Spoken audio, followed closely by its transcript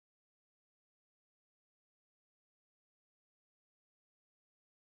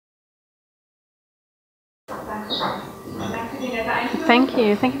Thank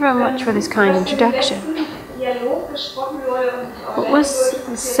you very much for this kind introduction. What was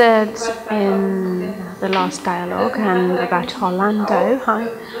said in the last dialogue and about Orlando,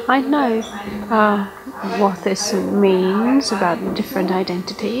 I know what this means about different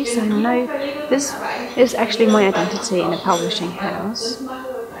identities. I know this is actually my identity in a publishing house.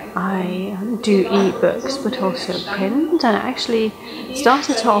 I do e-books but also print, and I actually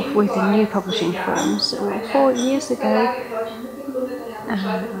started off with the new publishing firms 4 years ago.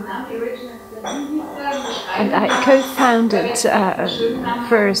 And I co-founded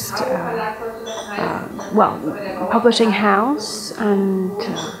first publishing house and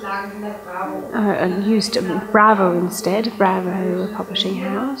used Bravo instead, Bravo publishing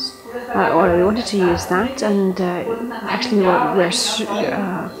house. Or we wanted to use that, and actually we're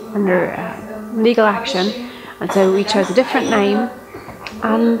under legal action, and so we chose a different name.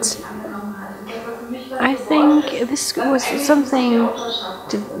 And I think this was something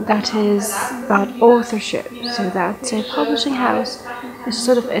that is about authorship, so that a publishing house is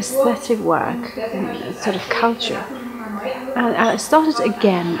sort of aesthetic work, sort of culture. And I started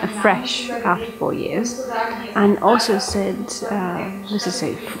again afresh after 4 years, and also said this is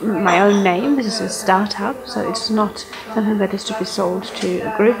my own name, this is a startup, so it's not something that is to be sold to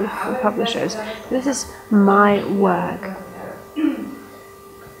a group of publishers. This is my work.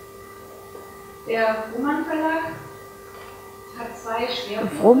 The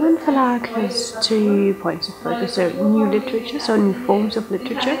Frohmann Verlag has 2 points of focus: so new literature, so new forms of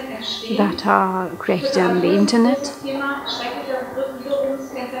literature that are created on the internet.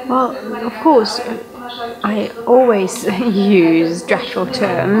 Well, of course, I always use dreadful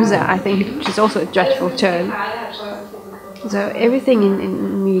terms. I think it is also a dreadful term. So everything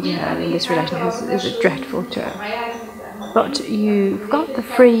in media in this relation is a dreadful term. But you've got the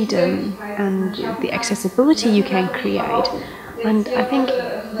freedom and the accessibility you can create. And I think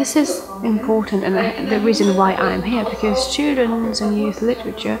this is important, and the reason why I'm here, because children's and youth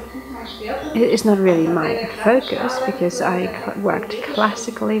literature is not really my focus, because I worked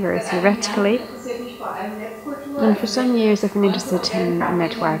classically, very theoretically, and for some years I've been interested in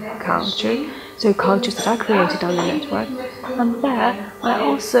network culture, so cultures that are created on the network, and there I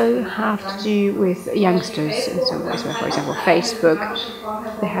also have to do with youngsters in some ways, where, for example, Facebook,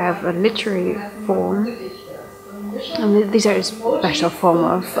 they have a literary form. And these are a special form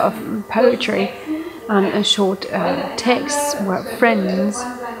of poetry and short texts where friends,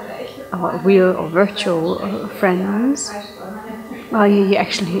 or real or virtual friends, well, you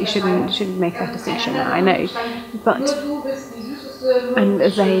actually shouldn't make that distinction, I know, but and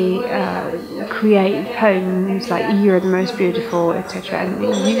they create poems like "You are the most beautiful," etc., and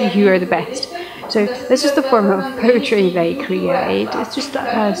you are the best. So this is the form of poetry they create. It's just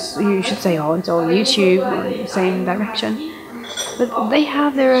as you should say, oh, it's all YouTube, or in the same direction. But they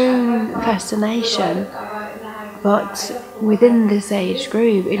have their own fascination. But within this age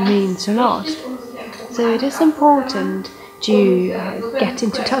group, it means a lot. So it is important to get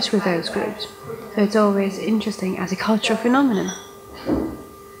into touch with those groups. So it's always interesting as a cultural phenomenon.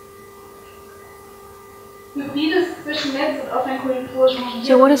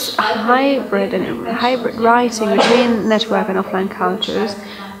 So what is hybrid writing between network and offline cultures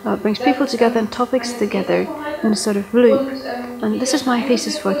brings people together and topics together in a sort of loop. And this is my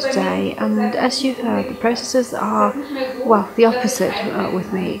thesis for today. And as you heard, the processes are, well, the opposite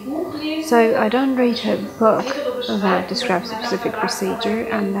with me. So I don't read a book that describes a specific procedure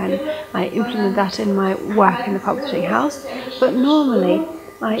and then I implement that in my work in the publishing house, but normally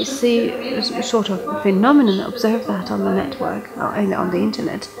I see a sort of phenomenon, observe that on the network, on the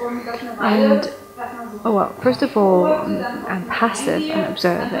internet. And, well, first of all, I'm passive and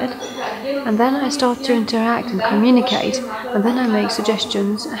observe it. And then I start to interact and communicate. And then I make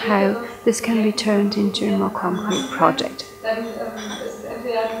suggestions how this can be turned into a more concrete project.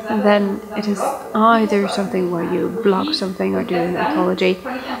 And then it is either something where you blog something or do an anthology,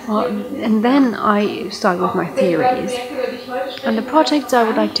 and then I start with my theories. And the projects I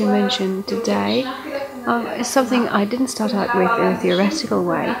would like to mention today is something I didn't start out with in a theoretical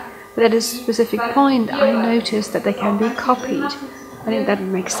way, but at a specific point I noticed that they can be copied. I think that it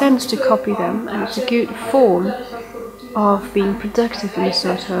makes sense to copy them, and it's a good form of being productive in a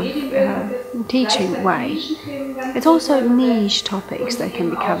sort of teaching way. It's also niche topics that can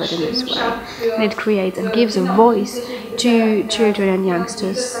be covered in this way, and it creates and gives a voice to children and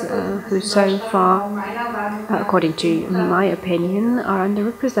youngsters who so far, according to my opinion, are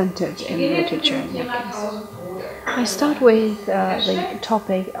underrepresented in literature in that case. I start with the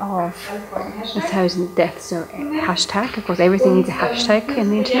topic of 1,000 deaths, so hashtag, of course everything needs a hashtag in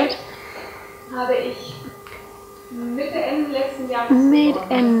the internet.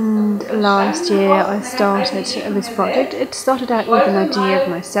 Mid-end last year I started this project. It started out with an idea of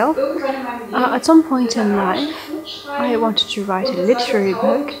myself. At some point in life I wanted to write a literary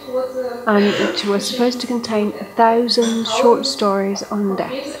book, and it was supposed to contain 1,000 short stories on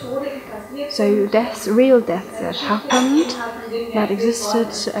death. So deaths, real deaths that happened, that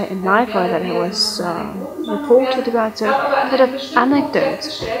existed in life, or that it was reported about, so sort of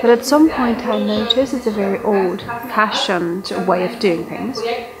anecdotes. But at some point I noticed it's a very old-fashioned way of doing things,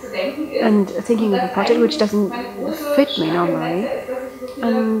 and thinking of a project which doesn't fit me normally,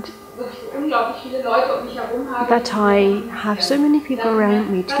 and that I have so many people around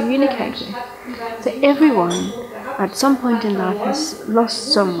me to communicate with. So everyone at some point in life has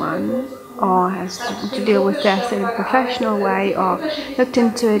lost someone, or has to deal with death in a professional way, or looked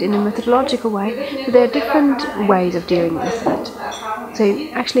into it in a methodological way. So there are different ways of dealing with it. So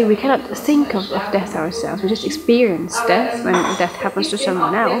actually we cannot think of death ourselves, we just experience death when death happens to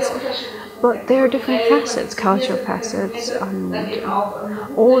someone else. But there are different facets, cultural facets, and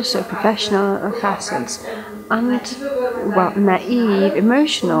also professional facets, and, well, naive,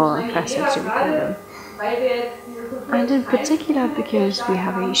 emotional facets, you would call them. And in particular because we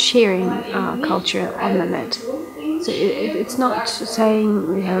have a sharing culture on the net. So it's not saying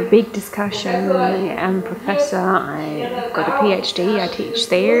we have a big discussion, I'm a professor, I've got a PhD, I teach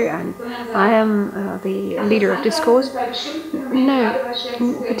there, and I am the leader of discourse. No,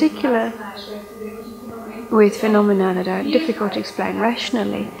 in particular with phenomena that are difficult to explain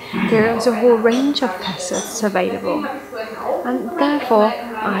rationally, there is a whole range of facets available. And therefore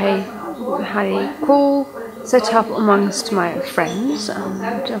I had a call set up amongst my friends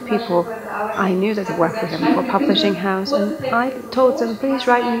and people I knew that I worked with them for a publishing house, and I told them, please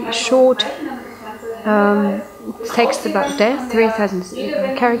write me a short text about death,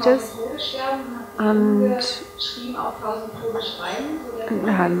 3,000 characters, and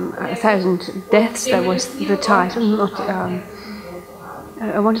 1,000 deaths. That was the title. Not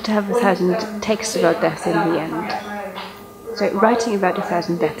I wanted to have 1,000 texts about death in the end. So writing about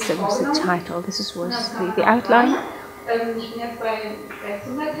 1,000 deaths, that was the title. This was the outline.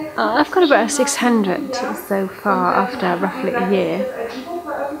 I've got about 600 so far after roughly a year.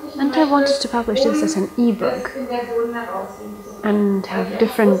 And I wanted to publish this as an e-book and have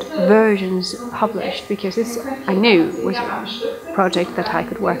different versions published, because this, I knew, was a project that I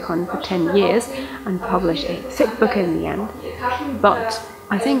could work on for 10 years and publish a thick book in the end. But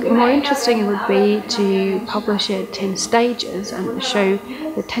I think more interesting it would be to publish it in stages and show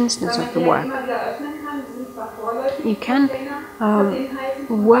the tenseness of the work. You can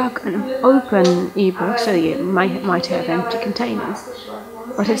work on an open ebook, so you might have empty containers,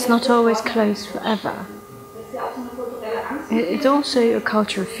 but it's not always closed forever. It's also a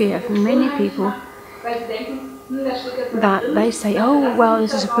culture of fear for many people, that they say, oh, well,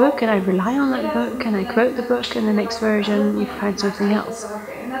 this is a book and I rely on that book and I quote the book, and the next version you find something else.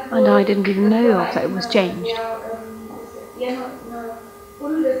 And I didn't even know of that it was changed.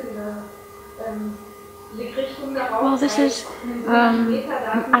 Well, this is an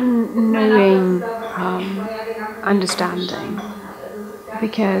unknowing understanding,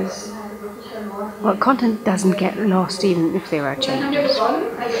 because well, content doesn't get lost even if there are changes.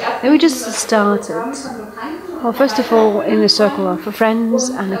 Then we just started, well, first of all in a circle of friends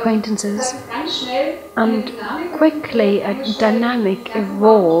and acquaintances, and quickly a dynamic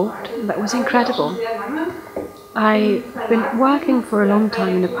evolved that was incredible. I've been working for a long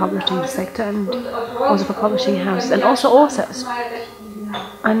time in the publishing sector, and also for publishing houses, and also authors.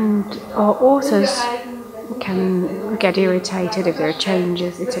 And our authors can get irritated if there are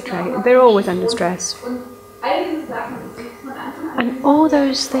changes, etc. They're always under stress. And all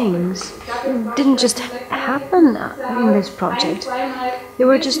those things didn't just happen in this project. There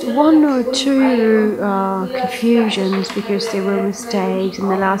were just one or two confusions because there were mistakes in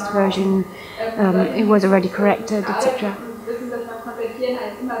the last version. It was already corrected, etc.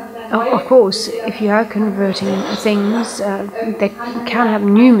 Of course, if you are converting things, they can have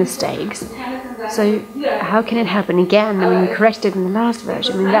new mistakes. So how can it happen again? I mean, you corrected it in the last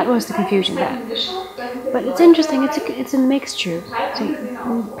version. I mean, that was the confusion there. But it's interesting. It's a mixture. So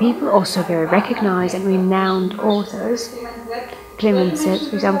people also very recognized and renowned authors, Clemens,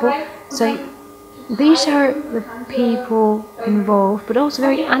 for example. So these are the people involved, but also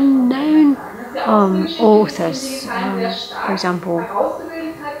very unknown authors. For example,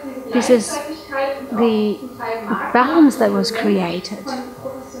 this is the balance that was created.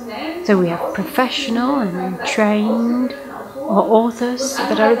 So we have professional and trained authors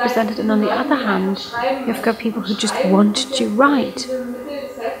that are represented, and on the other hand, you've got people who just want to write.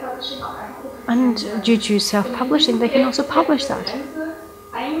 And due to self-publishing, they can also publish that.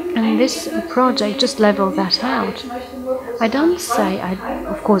 And this project just leveled that out. I don't say,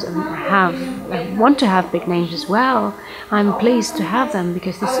 of course, I want to have big names as well. I'm pleased to have them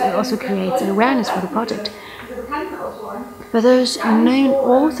because this also creates an awareness for the project. But those known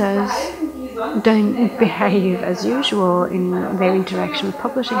authors don't behave as usual in their interaction with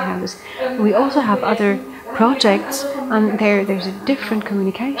publishing houses. We also have other projects, and there's a different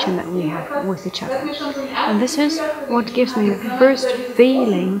communication that we have with each other. And this is what gives me the first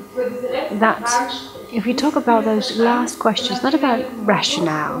feeling that if we talk about those last questions, not about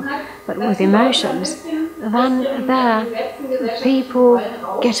rationale, but with emotions, then there people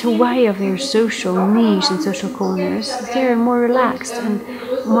get away of their social niche and social corners. They're more relaxed and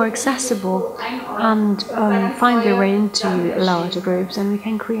more accessible and find their way into larger groups, and we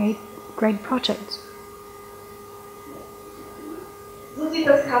can create great projects.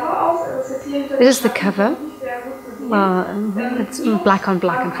 This is the cover. Well, it's black on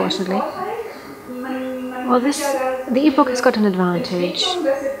black, unfortunately. Well, the ebook has got an advantage.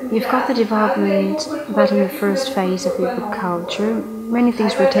 You've got the development that in the first phase of ebook culture, many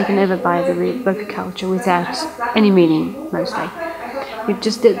things were taken over by the ebook culture without any meaning, mostly. We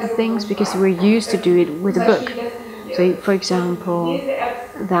just did the things because we were used to do it with a book. So, for example,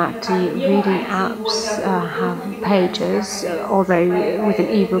 that reading apps have pages, although with an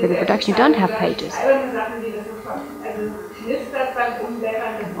ebook in the production you don't have pages.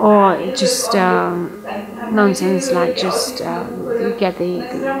 Or just nonsense like just you get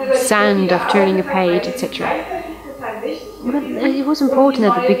the sound of turning a page, etc. But it was important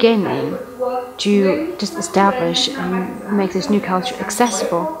at the beginning to just establish and make this new culture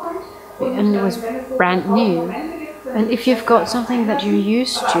accessible, and it was brand new. And if you've got something that you're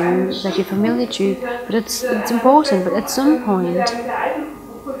used to, that you're familiar to, but it's important, but at some point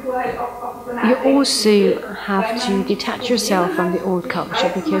you also have to detach yourself from the old culture,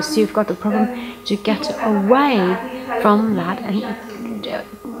 because you've got the problem to get away from that and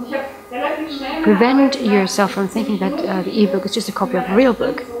prevent yourself from thinking that the ebook is just a copy of a real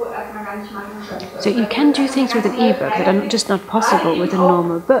book. So you can do things with an ebook that are just not possible with a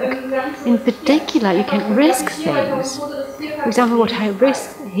normal book. In particular, you can risk things. For example, what I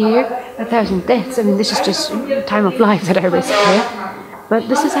risked here, 1,000 deaths. I mean, this is just time of life that I risked here. But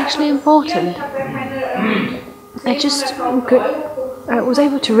this is actually important. I just was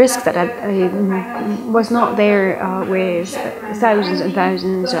able to risk that. I was not there with thousands and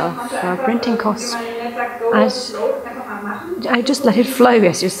thousands of printing costs. I just let it flow,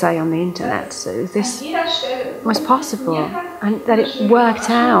 as you say, on the internet. So this was possible, and that it worked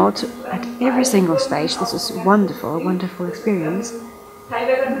out at every single stage. This was wonderful, a wonderful experience.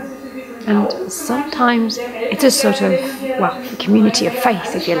 And sometimes it's a sort of, well, community of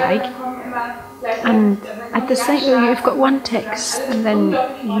faith, if you like. And at the same time, you've got one text, and then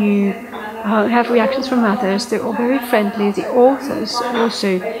you have reactions from others. They're all very friendly. The authors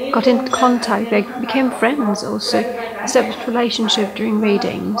also got in contact. They became friends also, established relationship during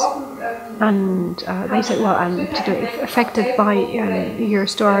readings. And they said, well, I'm particularly affected by your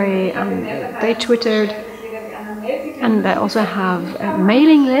story. And they Twittered. And they also have a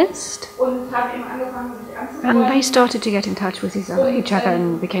mailing list. And they started to get in touch with each other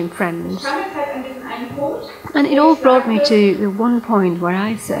and became friends. And it all brought me to the one point where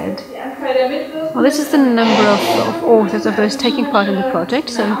I said, well, this is the number of authors of those taking part in the project,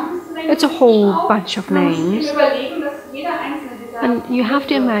 so it's a whole bunch of names. And you have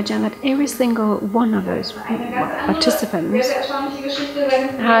to imagine that every single one of those participants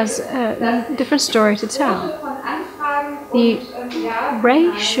has a different story to tell. The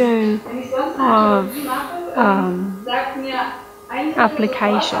ratio of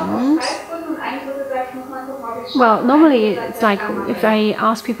applications, well, normally it's like if I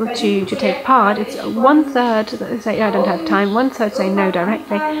ask people to take part, it's 1/3 say I don't have time, 1/3 say no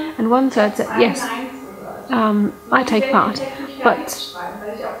directly, and 1/3 say yes, I take part. But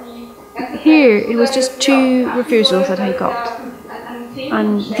here it was just 2 refusals that I got,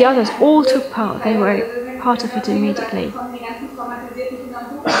 and the others all took part. They were part of it immediately.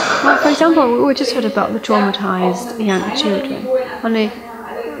 Well, for example, we just heard about the traumatized young children.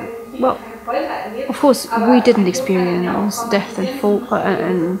 Well, of course, we didn't experience death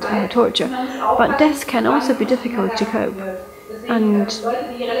and torture, but death can also be difficult to cope. And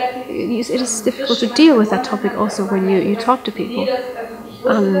it is difficult to deal with that topic also when you talk to people.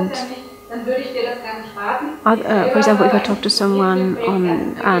 And for example, if I talk to someone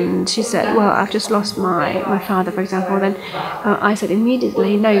and she said, well, I've just lost my father, for example, then I said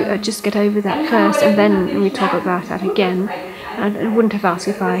immediately, no, just get over that first, and then we talk about that again. And I wouldn't have asked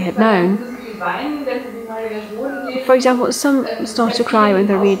if I had known. For example, some start to cry when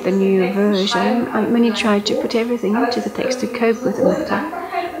they read the new version, and many try to put everything into the text to cope with the matter.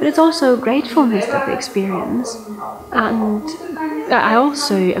 But it's also a gratefulness of the experience, and I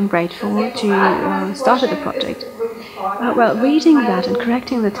also am grateful to started the project. Well, reading that and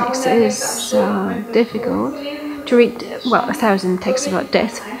correcting the text is difficult. To read, well, 1,000 texts about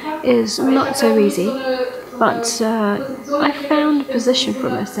death is not so easy, but I found a position for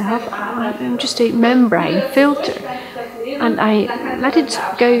myself. I'm just a membrane filter, and I let it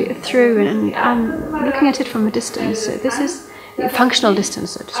go through, and I'm looking at it from a distance. So this is a functional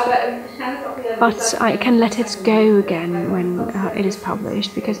distance, so to speak. But I can let it go again when it is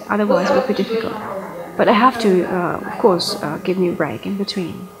published, because otherwise it would be difficult. But I have to, of course, give me a break in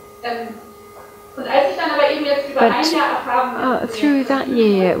between. But through that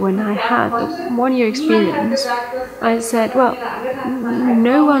year, when I had the 1 year experience, I said, well,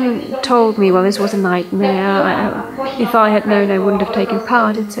 no one told me, well, this was a nightmare, if I had known I wouldn't have taken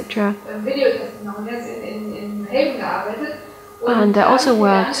part, etc. And I also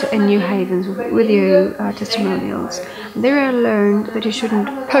worked in New Havens with video testimonials. There I learned that you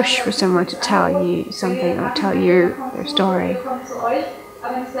shouldn't push for someone to tell you something or tell you their story.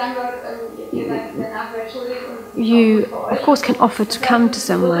 You, of course, can offer to come to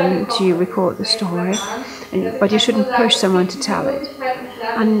someone to record the story, but you shouldn't push someone to tell it.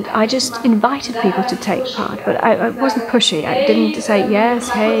 And I just invited people to take part, but I wasn't pushy. I didn't say, yes,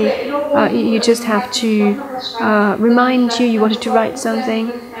 hey, you just have to remind you wanted to write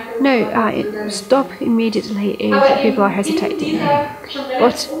something. No, stop immediately if people are hesitating.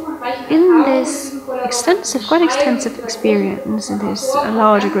 But in this quite extensive experience, in this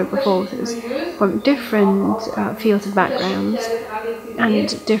larger group of authors from different fields of backgrounds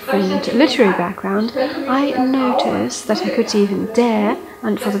and different literary background, I noticed that I could even dare,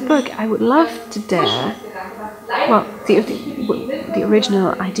 and for the book I would love to dare. Well, the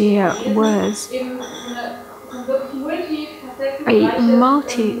original idea was a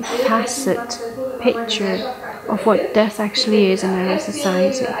multifaceted picture of what death actually is in our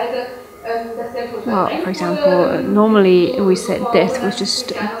society. Well, for example, normally we said death was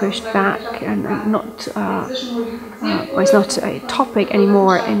just pushed back and not, it's not a topic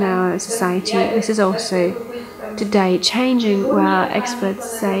anymore in our society. This is also today changing, where experts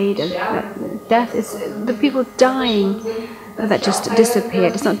say that death is the people dying that just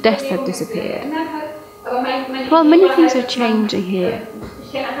disappeared. It's not death that disappeared. Well, many things are changing here.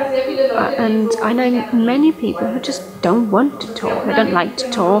 And I know many people who just don't want to talk. They don't like to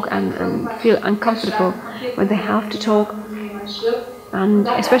talk and feel uncomfortable when they have to talk, and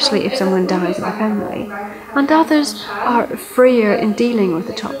especially if someone dies in the family. And others are freer in dealing with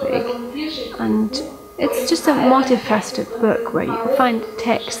the topic. And it's just a multifaceted book where you find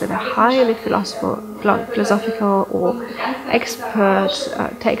texts that are highly philosophical or expert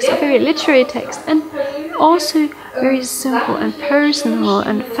texts, or very literary texts, and also very simple and personal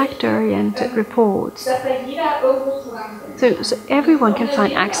and fact-oriented reports. So everyone can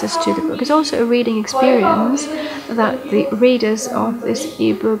find access to the book. It's also a reading experience that the readers of this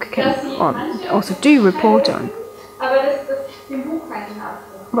e-book can also do report on.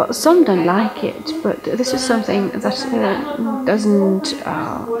 Well, some don't like it, but this is something that doesn't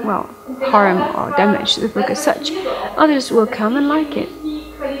harm or damage the book as such. Others will come and like it.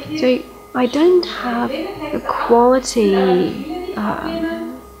 So I don't have a quality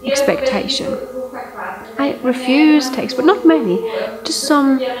expectation. I refuse texts, but not many. Just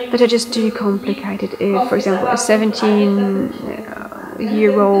some that are just too complicated. If, for example, a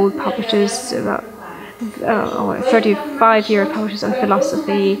 17-year-old publishes about or 35-year-old publishes on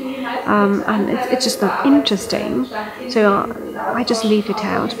philosophy, and it's just not interesting, so I just leave it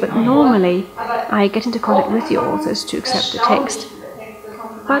out. But normally I get into contact with the authors to accept the text.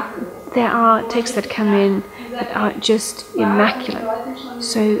 But there are texts that come in that are just immaculate,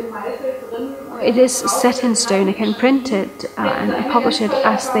 so it is set in stone. I can print it and publish it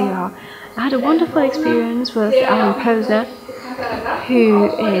as they are. I had a wonderful experience with Alan Posner, who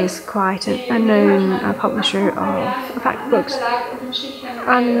is quite a known publisher of fact books,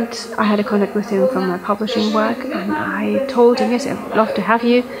 and I had a contact with him from my publishing work, and I told him, yes, I'd love to have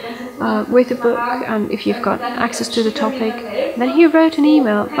you with the book, and if you've got access to the topic. And then he wrote an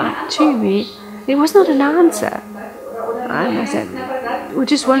email back to me. It was not an answer, and I said, well,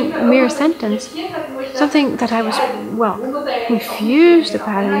 just one mere sentence, something that I was, well, confused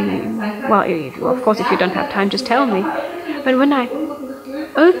about. Well, of course, if you don't have time, just tell me. But when I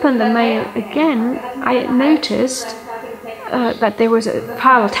opened the mail again, I noticed that there was a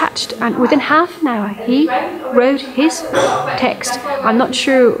file attached, and within half an hour he wrote his text. I'm not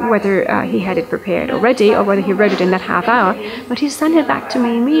sure whether he had it prepared already or whether he wrote it in that half hour, but he sent it back to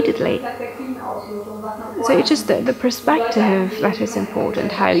me immediately. So it's just the perspective that is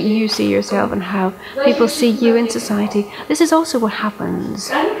important, how you see yourself and how people see you in society. This is also what happens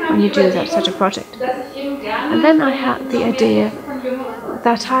when you do such a project. And then I had the idea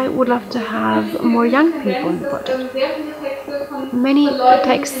that I would love to have more young people in the project. Many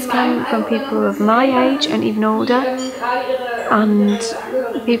texts come from people of my age and even older, and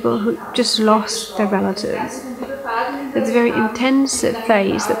people who just lost their relatives. It's a very intensive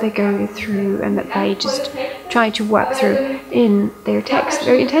phase that they go through and that they just try to work through in their text,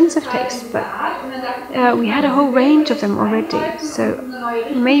 very intensive texts, but we had a whole range of them already, so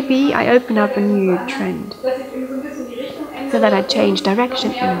maybe I open up a new trend, so that I change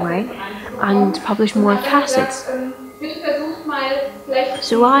direction in a way and publish more facets.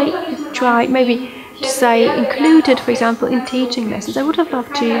 So I tried maybe to say included, for example, in teaching lessons. I would have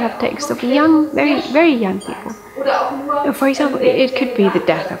loved to have texts of young, very, very young people. For example, it could be the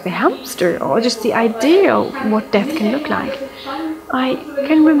death of the hamster, or just the idea of what death can look like. I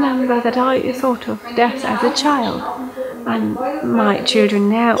can remember that I thought of death as a child, and my children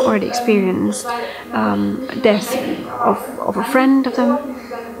now already experienced death of a friend of them.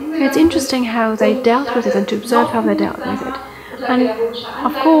 It's interesting how they dealt with it and to observe how they dealt with it. And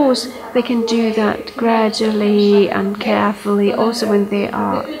of course they can do that gradually and carefully, also when they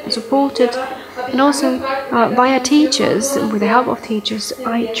are supported, and also via teachers. With the help of teachers,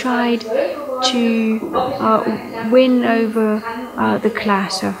 I tried to win over the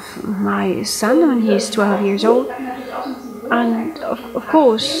class of my son when he is 12 years old. And of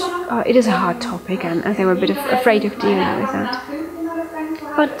course it is a hard topic, and they were a bit afraid of dealing with that.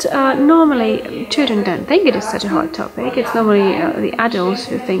 But normally children don't think it is such a hard topic. It's normally the adults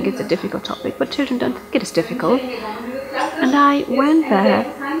who think it's a difficult topic, but children don't think it is difficult. And I went there,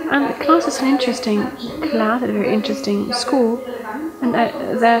 and the class is an interesting class at a very interesting school, and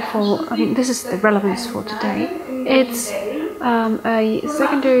therefore, I mean, this is the relevance for today. It's a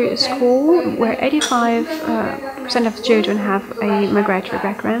secondary school where 85% of the children have a migratory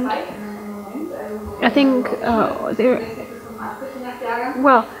background. I think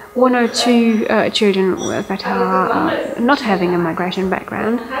well, one or two children that are not having a migration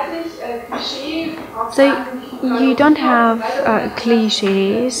background. So you don't have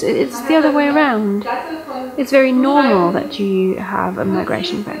cliches, it's the other way around. It's very normal that you have a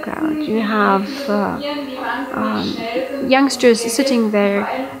migration background. You have youngsters sitting there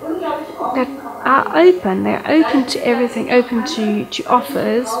that are open, they're open to everything, open to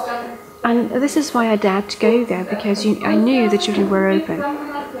offers. And this is why I dared to go there, because I knew the children were open.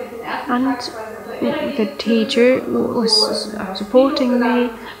 And the teacher was supporting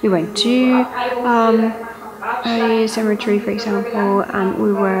me. We went to a cemetery, for example, and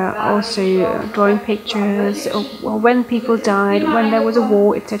we were also drawing pictures of when people died, when there was a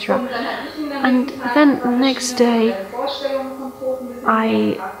war, etc. And then the next day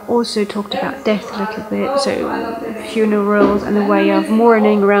I also talked about death a little bit, so funerals and the way of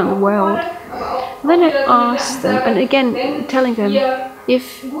mourning around the world. And then I asked them, and again telling them,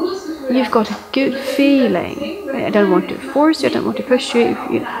 if you've got a good feeling, I don't want to force you, I don't want to push you,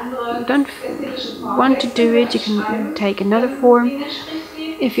 if you don't want to do it, you can take another form.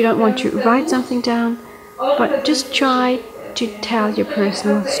 If you don't want to write something down, but just try to tell your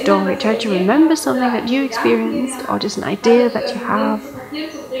personal story, try to remember something that you experienced or just an idea that you have,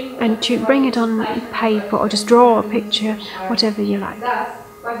 and to bring it on paper or just draw a picture, whatever you like.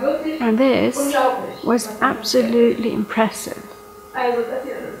 And this was absolutely impressive.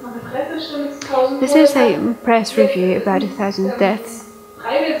 This is a press review about 1,000 deaths.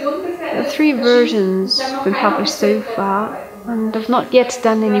 3 versions have been published so far, and I've not yet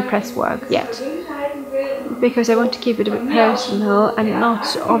done any press work yet, because I want to keep it a bit personal and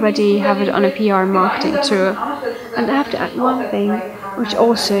not already have it on a PR marketing tour. And I have to add one thing, which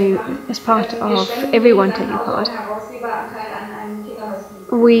also is part of everyone taking part.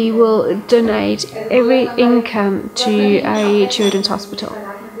 We will donate every income to a children's hospital.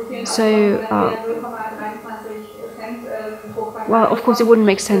 So, well, of course it wouldn't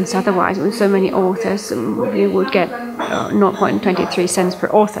make sense otherwise. With so many authors, we would get 0.23 cents per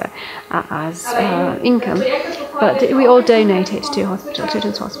author as income. But we all donate it to a hospital,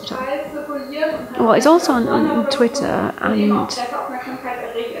 children's hospital. Well, it's also on Twitter, and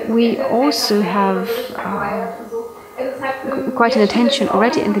we also have quite an attention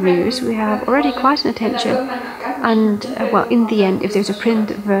already in the news. We have already quite an attention, and well, in the end, if there's a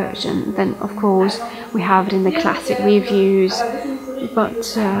print version, then of course we have it in the classic reviews.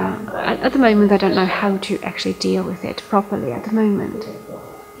 But at the moment, I don't know how to actually deal with it properly at the moment.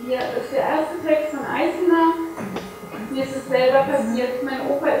 Ja, das ist der erste Text von Eisner. Mir ist es selber passiert. Mein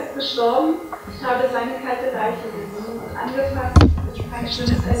Opa ist gestorben. Ich habe seine kalte Leiche gesehen und angefasst. Das ist kein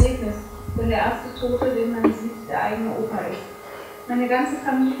schönes Erlebnis, wenn der erste Tote, den man sieht, der eigene Opa ist. Meine ganze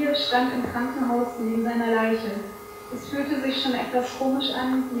Familie stand im Krankenhaus neben seiner Leiche. Es fühlte sich schon etwas komisch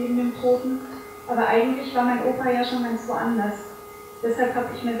an, neben dem Toten, aber eigentlich war mein Opa ja schon ganz woanders. Deshalb habe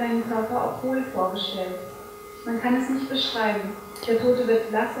ich mir seinen Körper auch hohl vorgestellt. Man kann es nicht beschreiben. Der Tote wird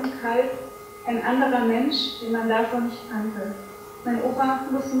blass und kalt, ein anderer Mensch, den man davor nicht kannte. Mein Opa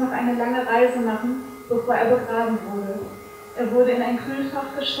musste noch eine lange Reise machen, bevor er begraben wurde. Er wurde in ein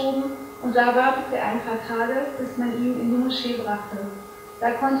Kühlfach geschoben und da wartete er ein paar Tage, bis man ihn in die Moschee brachte. Da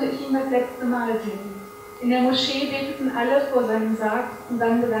konnte ich ihn das letzte Mal sehen. In der Moschee beteten alle vor seinem Sarg und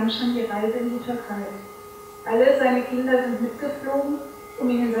dann begann schon die Reise in die Türkei. Alle seine Kinder sind mitgeflogen, um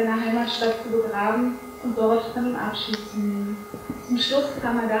ihn in seiner Heimatstadt zu begraben und dort von ihm Abschied zu nehmen. Zum Schluss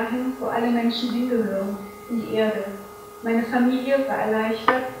kam er dahin, wo alle Menschen hingehören, in die Erde. Meine Familie war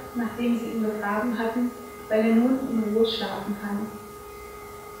erleichtert, nachdem sie ihn begraben hatten, weil er nun in Ruhe schlafen kann.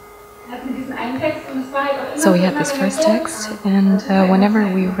 So we had this first text, and whenever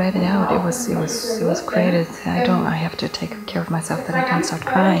we read it out, it was great. I have to take care of myself that I don't start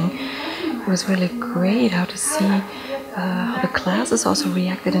crying. It was really great how to see how the classes also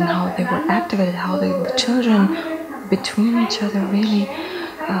reacted and how they were activated, how the children between each other really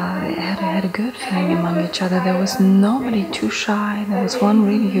had a good feeling among each other. There was nobody too shy. There was one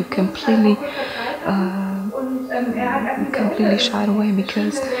really who completely shied away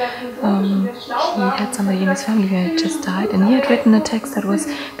because he had somebody in his family who had just died, and he had written a text that was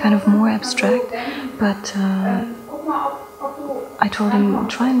kind of more abstract, but I told him,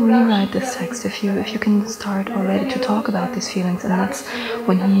 try and rewrite this text if you can start already to talk about these feelings. And that's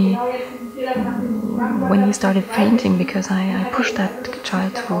when he started fainting, because I pushed that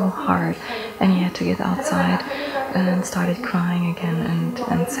child too hard and he had to get outside and started crying again,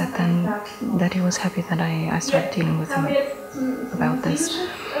 and said then that he was happy that I started dealing with him about this.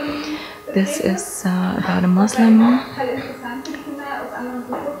 This is about a Muslim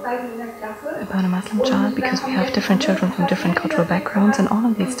child, because we have different children from different cultural backgrounds, and all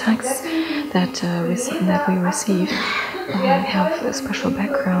of these texts that we receive have special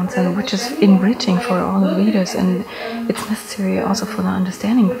backgrounds, and which is enriching for all the readers, and it's necessary also for the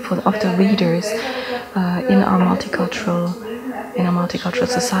understanding of the readers in our multicultural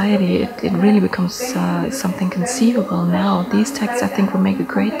society. It really becomes something conceivable now. These texts, I think, will make a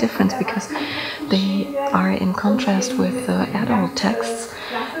great difference because they are in contrast with adult texts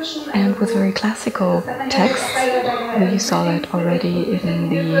and with very classical texts. We saw that already in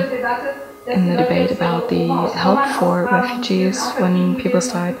the debate about the help for refugees, when people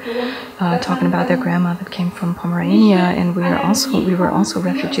start talking about their grandma that came from Pomerania, and we were also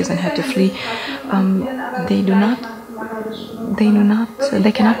refugees and had to flee.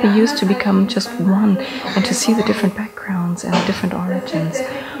 They cannot be used to become just one and to see the different backgrounds and the different origins.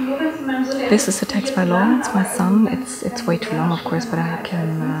 This is a text by Lawrence, my son. It's way too long, of course, but I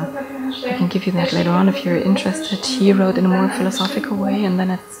can give you that later on if you're interested. He wrote in a more philosophical way, and then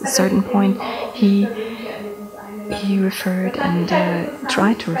at a certain point he referred and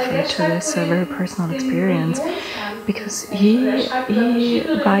tried to refer to this very personal experience, because he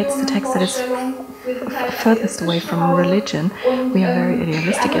writes the text that is furthest away from religion. We are very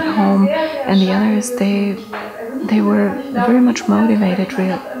idealistic at home, and the others, they were very much motivated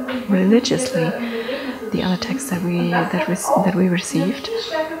religiously. The other texts that we received,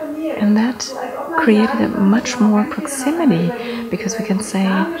 and that created a much more proximity, because we can say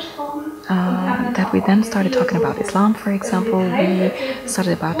that we then started talking about Islam, for example. We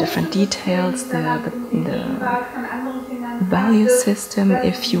started about different details, the value system.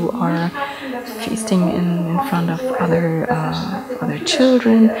 If you are feasting in front of other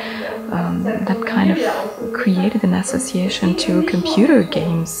children, that kind of created an association to computer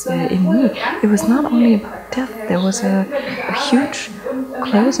games in me. It was not only about death. There was a huge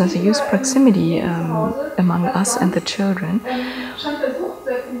closeness, a huge proximity among us and the children.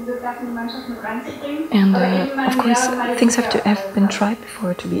 And of course, things have been tried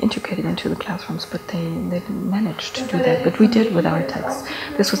before to be integrated into the classrooms, but they didn't manage to do that. But we did with our text.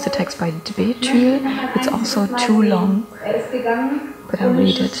 This was the text by Debetül. It's also too long, but I'll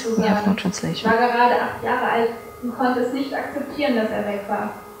read it. We have no translation. War gerade 8 Jahre alt und konnte es nicht akzeptieren, dass er weg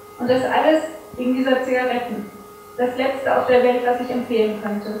war. Und das alles wegen dieser Zigaretten. Das letzte auf der Welt, was ich empfehlen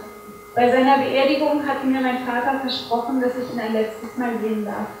könnte. Bei seiner Beerdigung hatte mir mein Vater versprochen, dass ich ihn ein letztes Mal sehen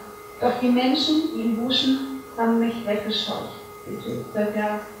darf. Doch die Menschen, die ihn wuschen, haben mich weggescheucht.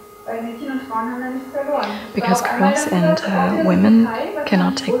 Because girls and women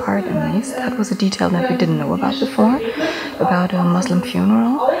cannot take part in these. That was a detail that we didn't know about before, about a Muslim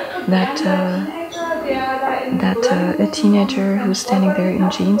funeral, that a teenager who's standing there in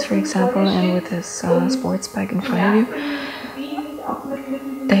jeans, for example, and with his sports bag in front of you,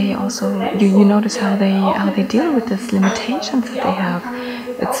 they also, you notice how they deal with these limitations that they have.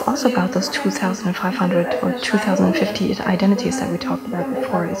 It's also about those 2,500 or 2,050 identities that we talked about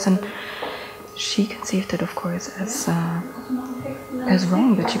before. She conceived it, of course, as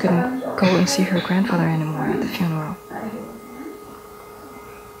wrong that she couldn't go and see her grandfather anymore at the funeral.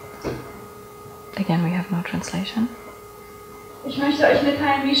 Again, we have no translation. Ich möchte euch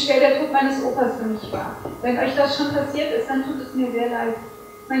mitteilen, wie schwer der Tod meines Opas für mich war. Wenn euch das schon passiert ist, dann tut es mir sehr leid.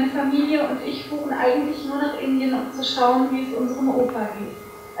 Meine Familie und ich fuhren eigentlich nur nach Indien, um zu schauen, wie es unserem Opa geht.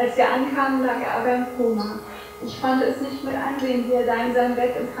 Als wir ankamen, lag er aber im Koma. Ich konnte es nicht mit ansehen, wie er da in seinem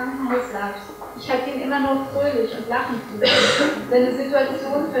Bett im Krankenhaus lag. Ich hatte ihn immer nur fröhlich und lachend gesehen. Seine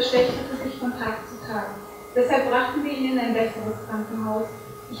Situation verschlechterte sich von Tag zu Tag. Deshalb brachten wir ihn in ein besseres Krankenhaus.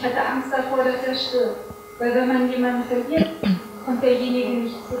 Ich hatte Angst davor, dass er stirbt. Weil wenn man jemanden verliert, kommt derjenige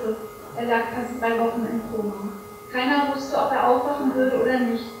nicht zurück. Er lag fast 3 Wochen im Koma. Keiner wusste, ob er aufwachen würde oder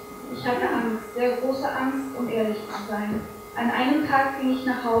nicht. Ich hatte Angst, sehr große Angst, um ehrlich zu sein. An einem Tag ging ich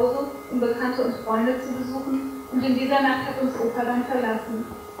nach Hause, um Bekannte und Freunde zu besuchen, und in dieser Nacht hat uns Opa dann verlassen.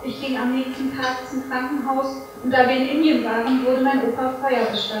 Ich ging am nächsten Tag zum Krankenhaus, und da wir in Indien waren, wurde mein Opa Feuer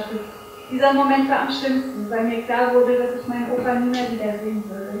bestattet. Dieser Moment war am schlimmsten, weil mir klar wurde, dass ich meinen Opa nie mehr wiedersehen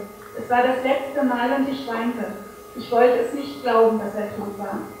würde. Es war das letzte Mal und ich weinte. Ich wollte es nicht glauben, dass er tot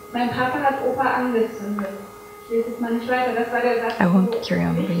war. Mein Papa hat Opa angezündet. I won't carry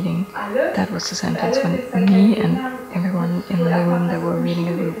on reading. That was the sentence when me and everyone in the room that were reading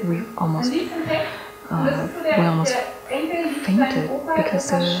it, we almost fainted, because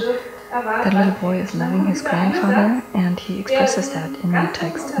that little boy is loving his grandfather, and he expresses that in the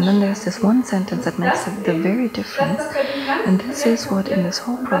text. And then there's this one sentence that makes the very difference, and this is what in this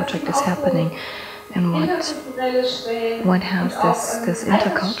whole project is happening, and what has this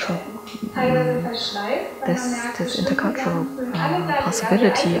intercultural this intercultural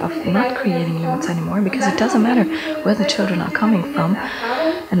possibility of not creating limits anymore, because it doesn't matter where the children are coming from.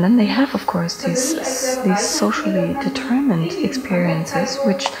 And then they have, of course, these socially determined experiences,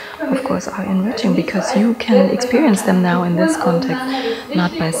 which, of course, are enriching, because you can experience them now in this context,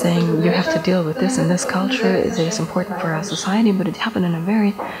 not by saying you have to deal with this in this culture, it is important for our society, but it happened in a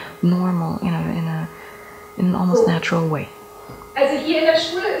very normal, in an almost natural way. At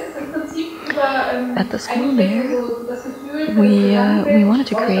the school there, we wanted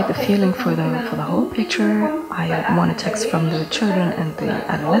to create the feeling for the whole picture. I wanted text from the children and the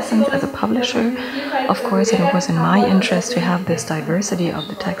adolescents as a publisher. Of course, it was in my interest to have this diversity of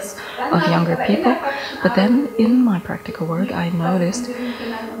the texts of younger people. But then, in my practical work, I noticed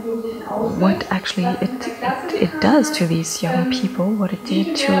what actually it does to these young people, what it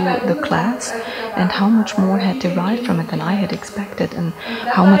did to the class, and how much more had derived from it than I had expected, and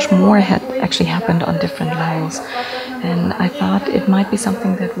how much more had actually happened on different levels. And I thought it might be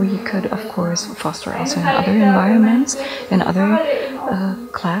something that we could, of course, foster also in other environments, in other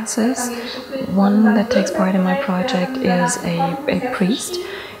classes. One that takes part in my project is a priest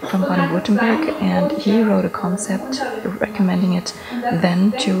from Baden-Württemberg, and he wrote a concept recommending it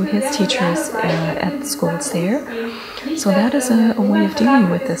then to his teachers at schools there. So that is a way of dealing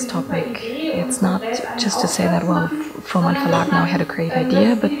with this topic. It's not just to say that, well, Frohmann Verlag now had a great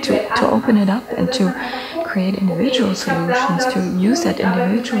idea, but to open it up and to create individual solutions, to use that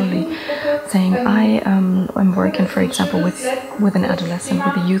individually, saying I'm working, for example, with an adolescent,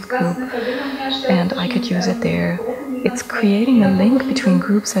 with a youth group, and I could use it there. It's creating a link between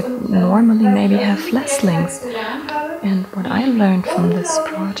groups that normally maybe have less links. And what I learned from this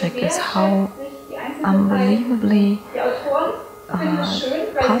project is how unbelievably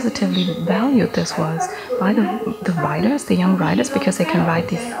positively valued this was by the writers, the young writers, because they can write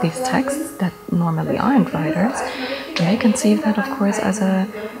these texts that normally aren't writers. And they conceive that, of course, as a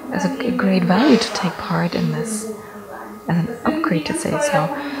great value to take part in this, as an upgrade, to say so.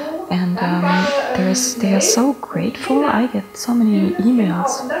 And they are so grateful. I get so many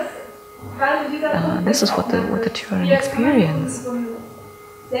emails. This is what the children experience.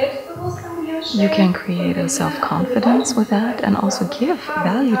 you can create a self-confidence with that, and also give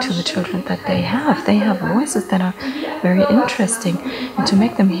value to the children that they have. They have voices that are very interesting, and to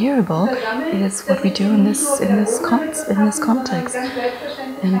make them hearable is what we do in this context,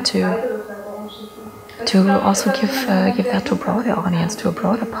 and to also give that to a broader audience, to a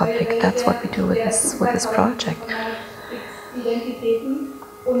broader public. That's what we do with this project.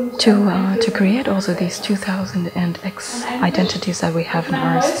 To create also these 2000 and X identities that we have in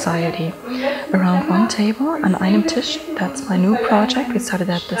our society around one table, an einem Tisch. That's my new project. We started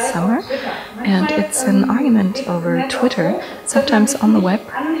that this summer, and it's an argument over Twitter, sometimes on the web.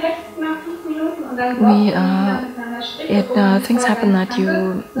 Things happen that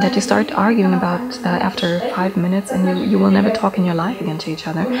you start arguing about after 5 minutes, and you will never talk in your life again to each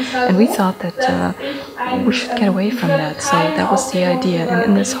other. And we thought that we should get away from that. So that was the idea. And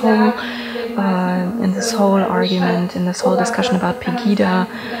in this whole argument, in this whole discussion about Pegida,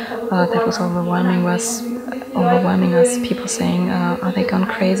 that was overwhelming us. People saying, "Are they gone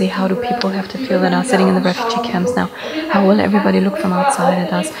crazy? How do people have to feel that are sitting in the refugee camps now? How will everybody look from outside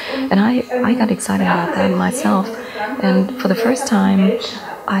at us?" And I got excited about that myself. And for the first time,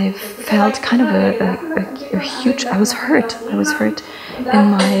 I felt kind of a huge. I was hurt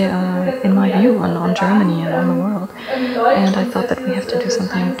in my view on Germany and on the world. And I thought that we have to do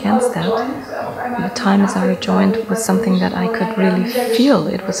something against that. The Times I joined was something that I could really feel.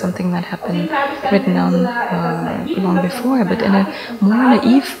 It was something that had been written down long before, but in a more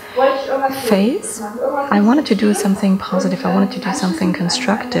naive phase. I wanted to do something positive. I wanted to do something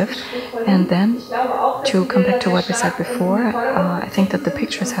constructive. And then, to come back to what we said before, I think that the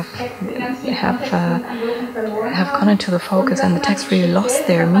pictures have gone into the focus, and the text really lost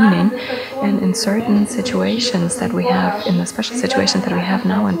their meaning. And in certain situations that we have, in the special situations that we have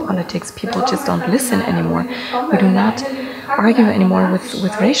now in politics, people just don't listen anymore. We do not argue anymore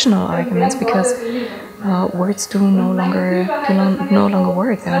with rational arguments, because words no longer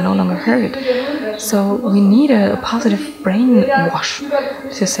work. They are no longer heard. So we need a positive brainwash,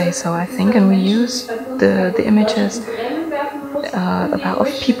 to say so, I think, and we use the images of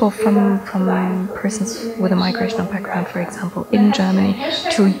people from persons with a migrational background, for example, in Germany,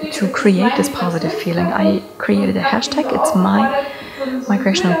 to create this positive feeling. I created a hashtag. It's my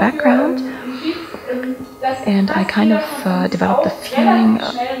migrational background. And I kind of developed the feeling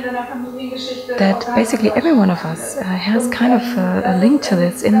that basically every one of us has kind of a link to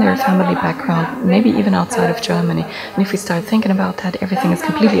this in their family background, maybe even outside of Germany. And if we start thinking about that, everything is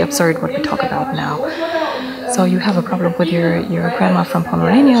completely absurd what we talk about now. So you have a problem with your grandma from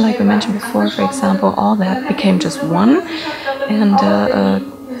Pomerania, like we mentioned before, for example. All that became just one. And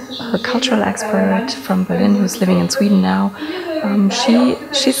a cultural expert from Berlin who's living in Sweden now,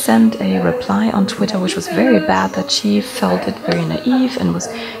 she sent a reply on Twitter which was very bad, that she felt it very naive and was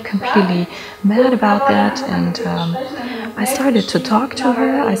completely mad about that. And I started to talk to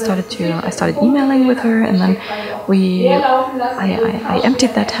her. I started emailing with her, and then I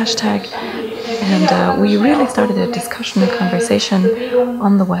emptied that hashtag, and we really started a discussion, a conversation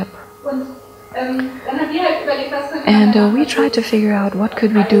on the web. And we tried to figure out what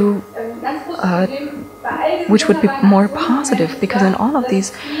could we do which would be more positive, because in all of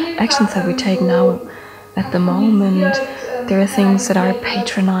these actions that we take now at the moment, there are things that are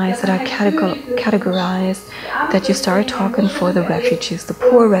patronized, that are categorized, that you start talking for the refugees, the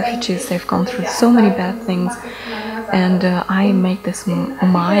poor refugees. They've gone through so many bad things, and I make this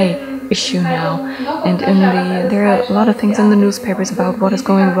my issue now. And there are a lot of things in the newspapers about what is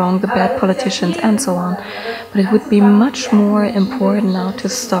going wrong, the bad politicians, and so on. But it would be much more important now to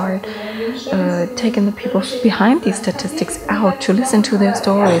start taking the people behind these statistics out, to listen to their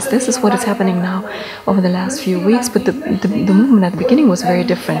stories. This is what is happening now over the last few weeks, but the movement at the beginning was very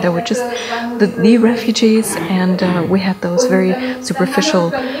different. There were just the refugees, and we had those very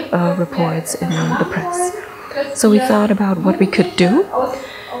superficial reports in the press. So we thought about what we could do.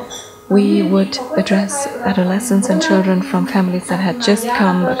 We would address adolescents and children from families that had just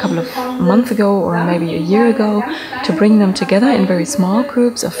come a couple of months ago or maybe a year ago, to bring them together in very small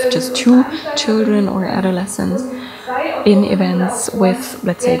groups of just 2 children or adolescents in events with,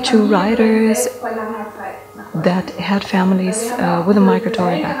 let's say, 2 writers that had families with a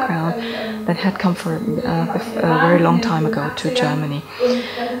migratory background that had come for a very long time ago to Germany.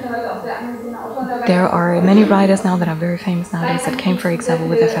 There are many writers now that are very famous nowadays that came, for example,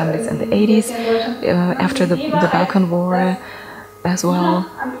 with their families in the 80s, after the Balkan War as well.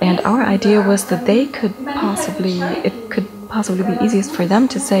 And our idea was that it could possibly be easiest for them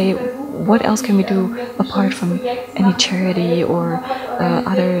to say what else can we do apart from any charity or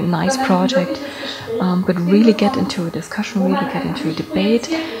other nice project, but really get into a discussion, really get into a debate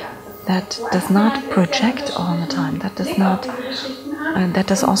that does not project all the time, that does not, that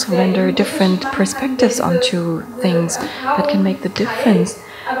does also render different perspectives onto things, that can make the difference,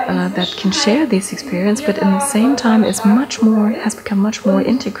 that can share this experience, but in the same time is much more, has become much more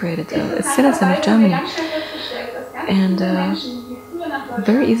integrated, a citizen of Germany. And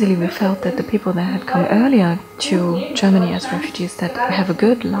very easily we felt that the people that had come earlier to Germany as refugees, that have a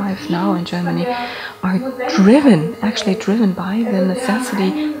good life now in Germany, are driven, actually driven by the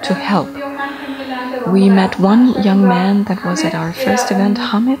necessity to help. We met one young man that was at our first event,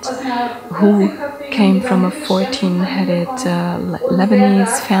 Hamid, who came from a 14-headed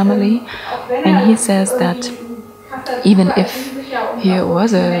Lebanese family, and he says that even if he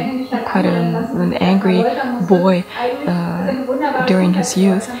was quite an angry boy during his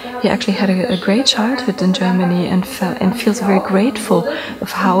youth, he actually had a great childhood in Germany and feels very grateful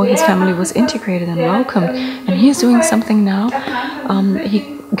of how his family was integrated and welcomed. And he's doing something now.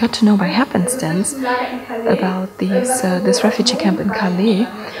 He got to know by happenstance about this refugee camp in Calais,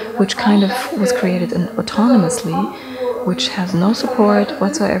 which kind of was created autonomously, which has no support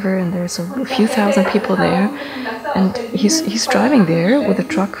whatsoever, and there's a few thousand people there. And he's driving there with a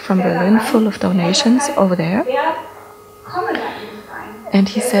truck from Berlin full of donations over there. And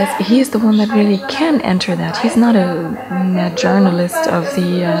he says he is the one that really can enter that. He's not a journalist of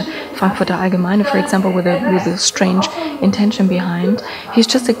the Frankfurter Allgemeine, for example, with a strange intention behind. He's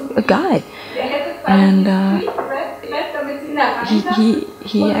just a guy. And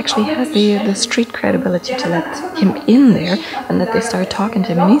he actually has the street credibility to let him in there, and that they started talking to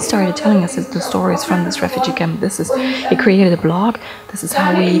him, and he started telling us the stories from this refugee camp. He created a blog. This is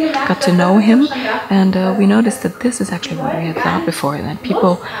how we got to know him, and we noticed that this is actually what we had thought before, that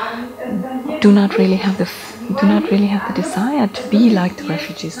people do not really have the desire to be like the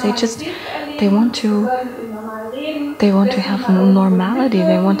refugees. They want to have normality.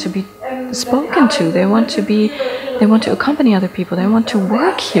 They want to be spoken to. They want to accompany other people. They want to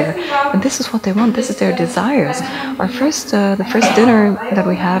work here, and this is what they want. This is their desires. The first dinner that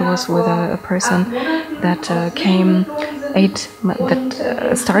we had was with a person that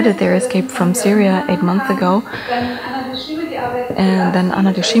started their escape from Syria 8 months ago. And then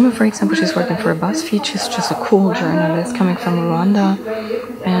Anna Dushima, for example, she's working for a BuzzFeed. She's just a cool journalist coming from Rwanda,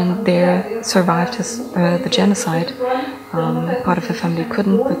 and there survived the genocide. Part of her family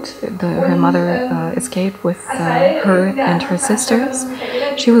couldn't, but her mother escaped with her and her sisters.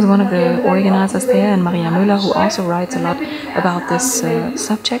 She was one of the organizers there, and Maria Müller, who also writes a lot about this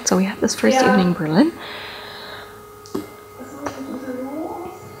subject. So we had this first evening in Berlin.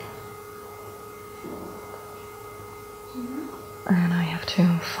 And I have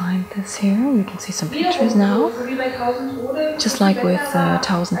to find this here. You can see some pictures now. Just like with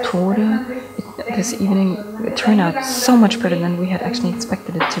Tausend Tode, this evening it turned out so much better than we had actually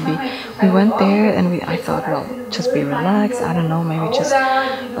expected it to be. We went there and I thought, well, just be relaxed. I don't know, maybe just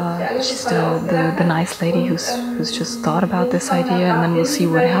she's the nice lady who's just thought about this idea, and then we'll see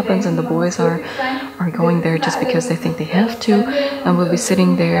what happens. And the boys are going there just because they think they have to, and we'll be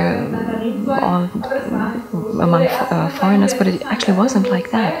sitting there all among foreigners. But it actually wasn't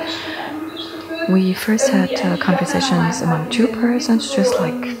like that. We first had conversations among two persons, just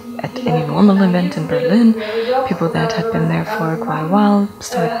like at any normal event in Berlin. People that had been there for quite a while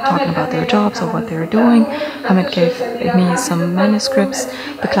started talking about their jobs or what they were doing. Hamid gave me some manuscripts,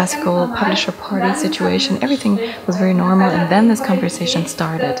 the classical publisher party situation. Everything was very normal, and then this conversation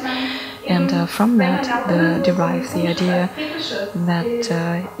started. And from that derives the idea that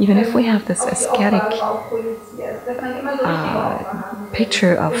even if we have this ascetic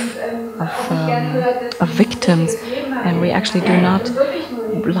picture of victims, and we actually do not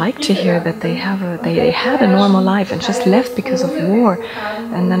like to hear that they had a normal life and just left because of war,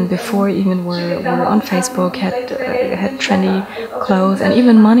 and then before even were on Facebook, had trendy clothes and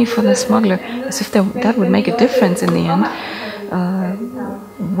even money for the smuggler, as if that would make a difference in the end.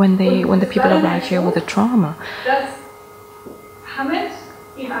 When the people arrive here with a trauma.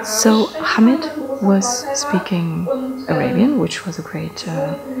 So Hamid was speaking Arabian, which was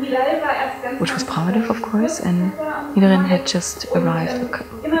which was positive, of course, and Iren had just arrived a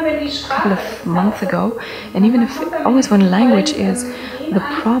couple of months ago. And even if always when language is the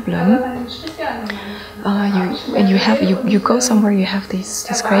problem, you go somewhere, you have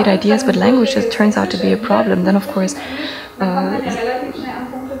these great ideas, but language just turns out to be a problem. Then of course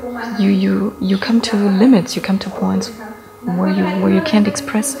you come to limits, you come to points where you can't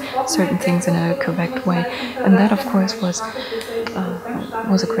express certain things in a correct way, and that of course was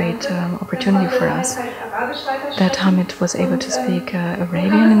was a great opportunity for us. That Hamid was able to speak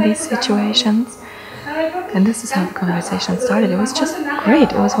Arabian in these situations. And this is how the conversation started. It was just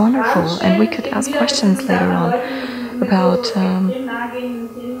great, it was wonderful. And we could ask questions later on about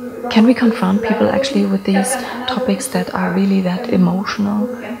can we confront people actually with these topics that are really that emotional,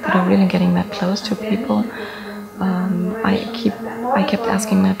 that are really getting that close to people. I kept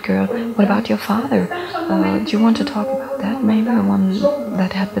asking that girl, what about your father? Do you want to talk about that, maybe the one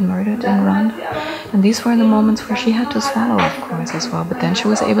that had been murdered in Rwanda? And these were the moments where she had to swallow, of course, as well, but then she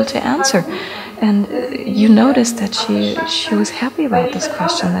was able to answer. And you noticed that she was happy about this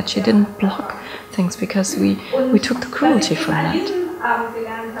question, that she didn't block things, because we took the cruelty from that.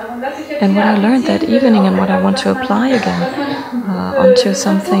 And what I learned that evening, and what I want to apply again onto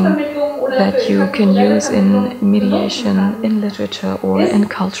something that you can use in mediation, in literature, or in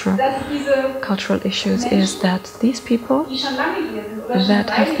cultural issues, is that these people that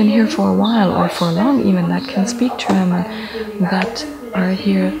have been here for a while, or for long even, that can speak German, that are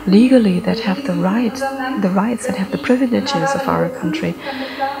here legally, that have the rights, that have the privileges of our country,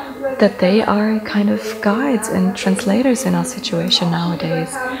 that they are kind of guides and translators in our situation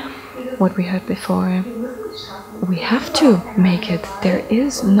nowadays. What we heard before, we have to make it. There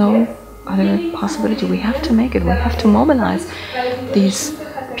is no other possibility. We have to make it. We have to mobilize these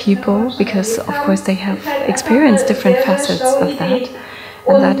people, because of course they have experienced different facets of that.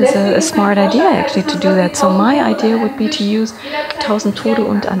 And that is a smart idea, actually, to do that. So my idea would be to use Tausend Tode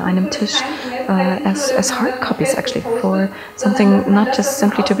und an einem Tisch as hard copies, actually, for something not just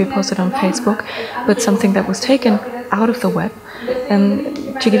simply to be posted on Facebook, but something that was taken out of the web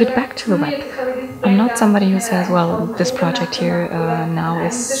and to give it back to the web. I'm not somebody who says, well, this project here now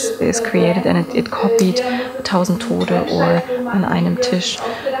is created and it copied Tausend Tode or an einem Tisch.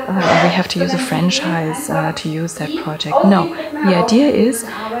 We have to use a franchise to use that project. No, the idea is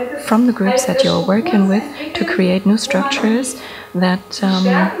from the groups that you're working with to create new structures that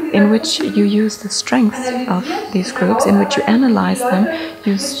in which you use the strengths of these groups, in which you analyze them,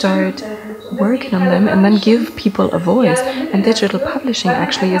 you start working on them, and then give people a voice. And digital publishing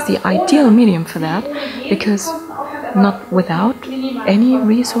actually is the ideal medium for that, because not without any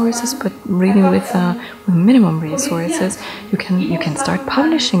resources, but really with minimum resources, you can start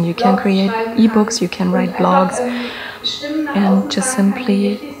publishing. You can create ebooks, you can write blogs, and just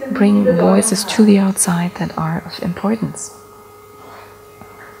simply bring voices to the outside that are of importance.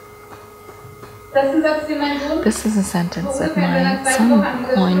 This is a sentence that my son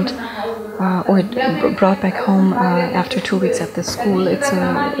coined or brought back home after 2 weeks at the school. It's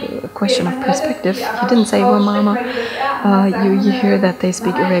a question of perspective. He didn't say, well, Mama, you hear that they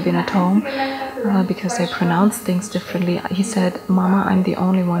speak Arabian at home because they pronounce things differently. He said, Mama, I'm the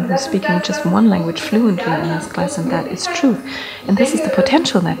only one who's speaking just one language fluently in this class, and that is truth. And this is the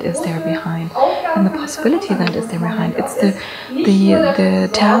potential that is there behind, and the possibility that is there behind. It's the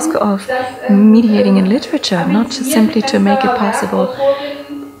task of mediating in literature, not just simply to make it possible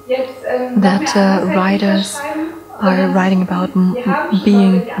that writers are writing about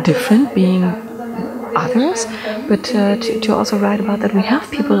being different, being others, but to also write about that we have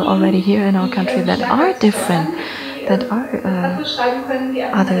people already here in our country that are different, that are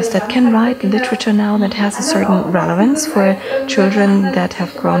others, that can write literature now that has a certain relevance for children that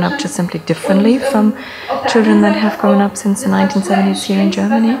have grown up just simply differently from children that have grown up since the 1970s here in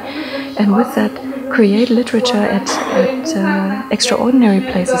Germany, and with that create literature at extraordinary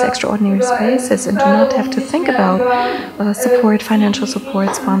places, extraordinary spaces, and do not have to think about support, financial support,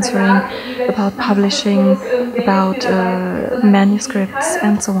 sponsoring, about publishing, about manuscripts,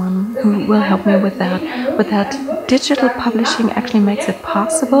 and so on, who will help me with that. But that digital publishing actually makes it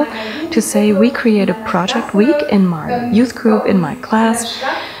possible to say, we create a project week in my youth group, in my class,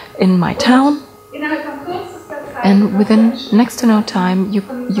 in my town, and within next to no time you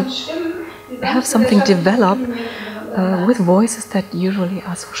have something develop with voices that usually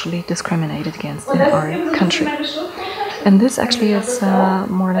are socially discriminated against in our country. And this actually is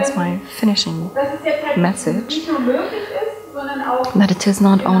more or less my finishing message, that it is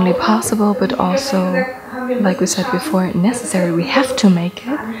not only possible but also, like we said before, necessary. We have to make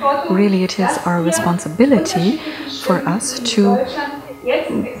it. Really, it is our responsibility for us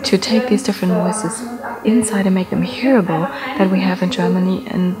to take these different voices inside and make them hearable that we have in Germany,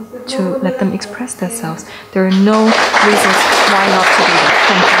 and to let them express themselves. There are no reasons why not to do that.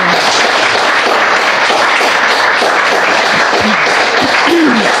 Thank you very much.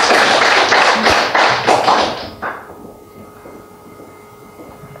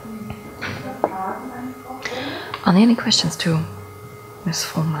 Are there any questions to Ms.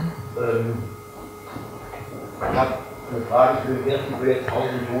 Frohmann?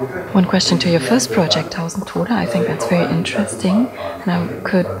 One question to your first project, Tausend Tode. I think that's very interesting, and I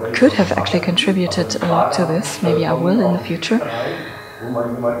could have actually contributed a lot to this. Maybe I will in the future.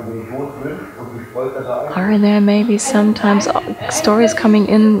 Are there maybe sometimes stories coming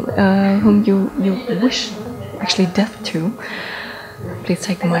in whom you wish actually death to? Please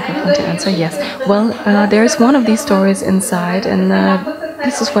take the microphone to answer. Yes. Well, there is one of these stories inside, and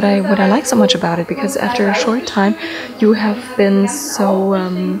this is what I like so much about it, because after a short time, you have been so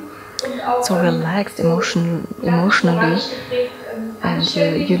relaxed emotionally, and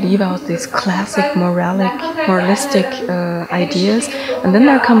you leave out these classic moralistic ideas, and then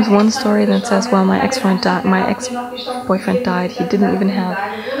there comes one story that says, well, my ex-boyfriend died. He didn't even have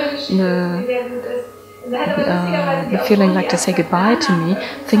the feeling like to say goodbye to me.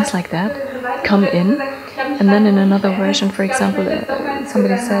 Things like that come in. And then in another version, for example,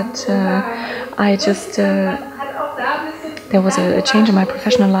 somebody said, there was a change in my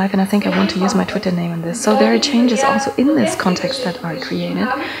professional life, and I think I want to use my Twitter name in this. So there are changes also in this context that are created.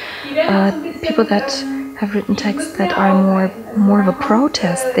 People that have written texts that are more of a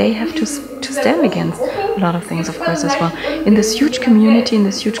protest, they have to stand against a lot of things, of course, as well. In this huge community, in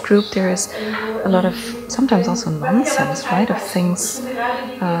this huge group, there is a lot of, sometimes also nonsense, right, of things.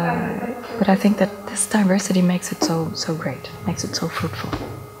 But I think that this diversity makes it so great, makes it so fruitful.